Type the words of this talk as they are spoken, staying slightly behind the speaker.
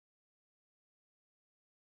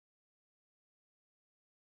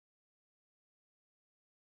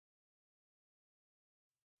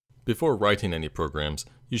Before writing any programs,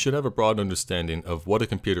 you should have a broad understanding of what a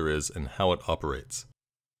computer is and how it operates.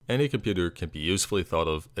 Any computer can be usefully thought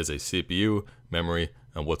of as a CPU, memory,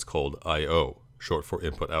 and what's called I/O, short for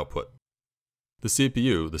input-output. The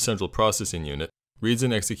CPU, the central processing unit, reads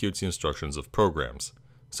and executes the instructions of programs.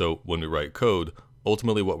 So when we write code,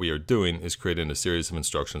 ultimately what we are doing is creating a series of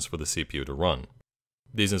instructions for the CPU to run.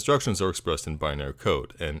 These instructions are expressed in binary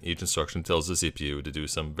code, and each instruction tells the CPU to do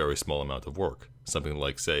some very small amount of work. Something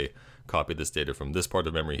like, say, copy this data from this part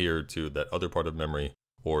of memory here to that other part of memory,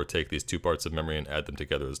 or take these two parts of memory and add them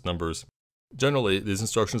together as numbers. Generally, these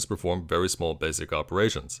instructions perform very small basic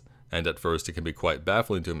operations, and at first it can be quite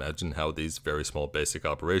baffling to imagine how these very small basic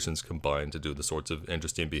operations combine to do the sorts of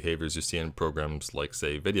interesting behaviors you see in programs like,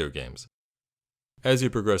 say, video games. As you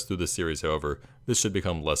progress through the series, however, this should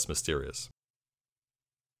become less mysterious.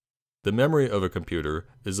 The memory of a computer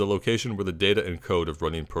is the location where the data and code of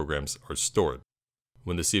running programs are stored.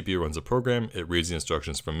 When the CPU runs a program, it reads the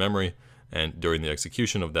instructions from memory, and during the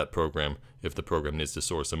execution of that program, if the program needs to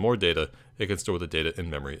store some more data, it can store the data in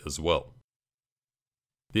memory as well.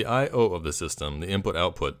 The I/O of the system, the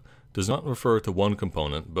input-output, does not refer to one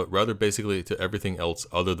component, but rather basically to everything else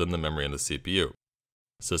other than the memory and the CPU.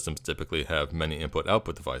 Systems typically have many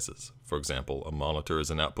input-output devices. For example, a monitor is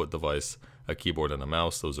an output device, a keyboard and a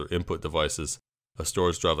mouse, those are input devices. A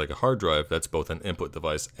storage drive like a hard drive, that's both an input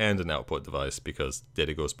device and an output device because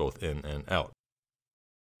data goes both in and out.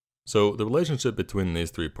 So the relationship between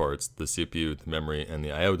these three parts, the CPU, the memory, and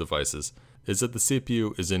the I/O devices, is that the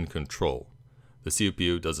CPU is in control. The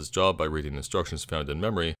CPU does its job by reading instructions found in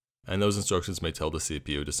memory, and those instructions may tell the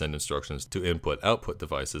CPU to send instructions to input-output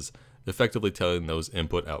devices, effectively telling those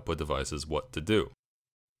input-output devices what to do.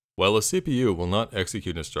 While a CPU will not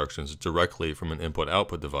execute instructions directly from an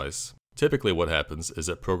input-output device, typically what happens is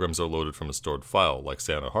that programs are loaded from a stored file, like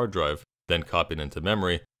say on a hard drive, then copied into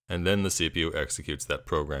memory, and then the CPU executes that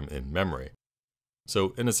program in memory.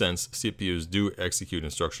 So in a sense, CPUs do execute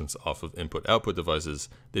instructions off of input-output devices,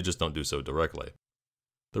 they just don't do so directly.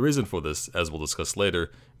 The reason for this, as we'll discuss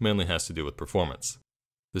later, mainly has to do with performance.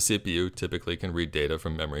 The CPU typically can read data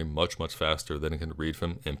from memory much faster than it can read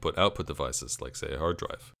from input-output devices, like say a hard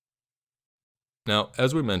drive. Now,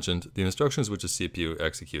 as we mentioned, the instructions which a CPU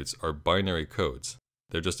executes are binary codes.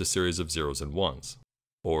 They're just a series of zeros and ones.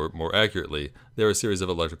 Or, more accurately, they're a series of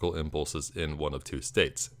electrical impulses in one of two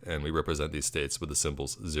states, and we represent these states with the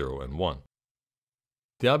symbols 0 and 1.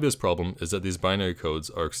 The obvious problem is that these binary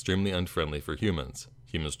codes are extremely unfriendly for humans.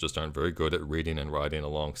 Humans just aren't very good at reading and writing a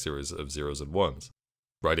long series of zeros and ones.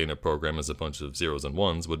 Writing a program as a bunch of zeros and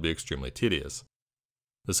ones would be extremely tedious.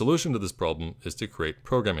 The solution to this problem is to create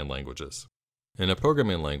programming languages. In a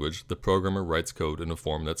programming language, the programmer writes code in a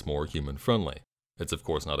form that's more human-friendly. It's of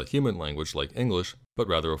course not a human language like English, but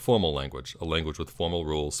rather a formal language, a language with formal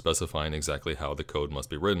rules specifying exactly how the code must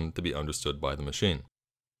be written to be understood by the machine.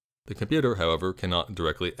 The computer, however, cannot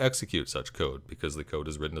directly execute such code because the code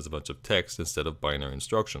is written as a bunch of text instead of binary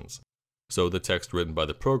instructions. So the text written by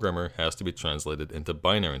the programmer has to be translated into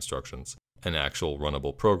binary instructions, an actual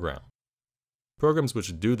runnable program. Programs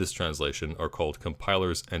which do this translation are called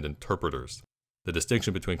compilers and interpreters. The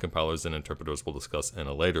distinction between compilers and interpreters we'll discuss in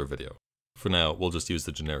a later video. For now, we'll just use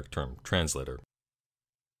the generic term translator.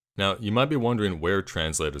 Now, you might be wondering where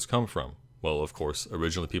translators come from. Well, of course,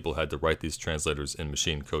 originally people had to write these translators in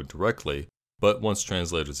machine code directly, but once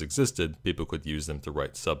translators existed, people could use them to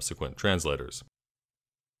write subsequent translators.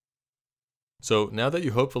 So now that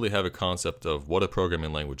you hopefully have a concept of what a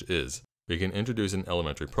programming language is, we can introduce an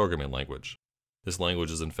elementary programming language. This language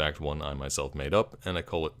is in fact one I myself made up, and I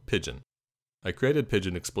call it Pigeon. I created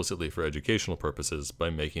Pigeon explicitly for educational purposes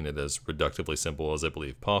by making it as reductively simple as I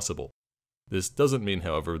believe possible. This doesn't mean,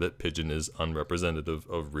 however, that Pigeon is unrepresentative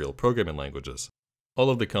of real programming languages.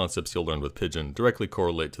 All of the concepts you'll learn with Pigeon directly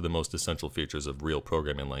correlate to the most essential features of real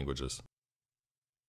programming languages.